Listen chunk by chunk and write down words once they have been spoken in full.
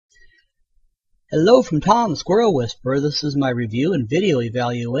Hello from Tom Squirrel Whisperer. This is my review and video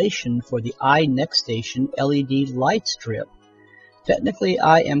evaluation for the iNextStation LED light strip. Technically,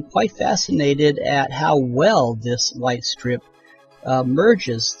 I am quite fascinated at how well this light strip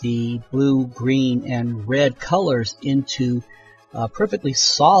merges the blue, green, and red colors into perfectly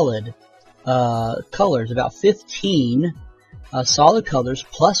solid colors, about 15 solid colors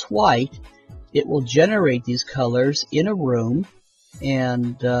plus white. It will generate these colors in a room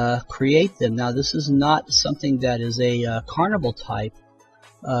and create them. Now, this is not something that is a carnival type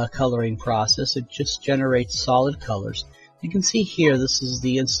coloring process. It just generates solid colors. You can see here, this is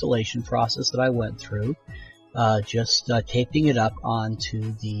the installation process that I went through, just taping it up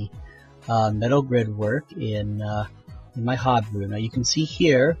onto the metal grid work in my hobby room. Now you can see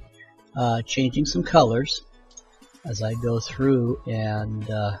here, changing some colors as I go through and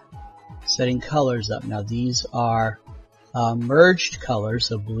setting colors up. Now these are merged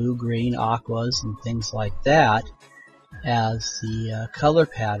colors of blue, green, aquas, and things like that, as the color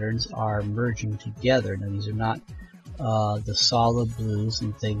patterns are merging together. Now these are not the solid blues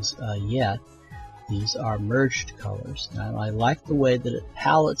and things yet. These are merged colors. Now I like the way that it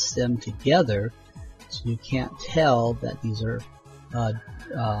palettes them together, so you can't tell that these are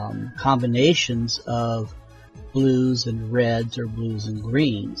combinations of blues and reds or blues and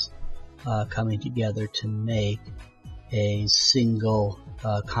greens coming together to make a single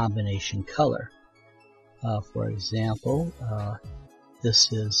combination color. For example, this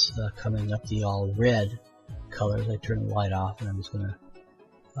is coming up the all red colors. I turn the light off and I'm just going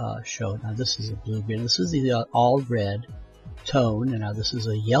to show it. Now this is a blue green. This is the all red tone, and now this is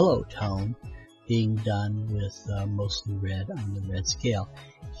a yellow tone being done with mostly red on the red scale.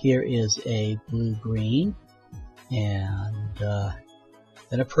 Here is a blue green and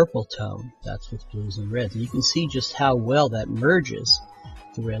then a purple tone. That's with blues and reds. And you can see just how well that merges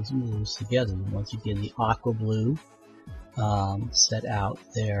the reds and blues together. And once again, the aqua blue set out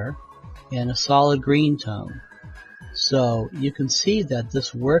there, and a solid green tone. So you can see that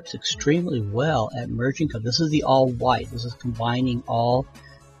this works extremely well at merging colors. This is the all white. This is combining all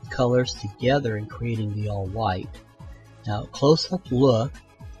the colors together and creating the all white. Now, close-up look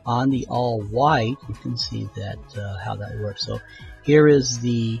on the all white, you can see that how that works. So here is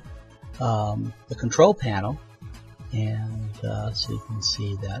the control panel, and so you can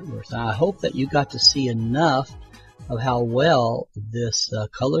see that works. Now, I hope that you got to see enough of how well this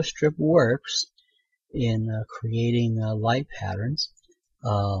color strip works in creating light patterns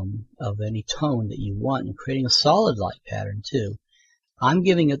of any tone that you want, and creating a solid light pattern too. I'm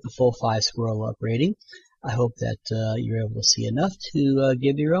giving it the full 5 squirrel up rating. I hope that you're able to see enough to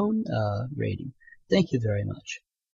give your own rating. Thank you very much.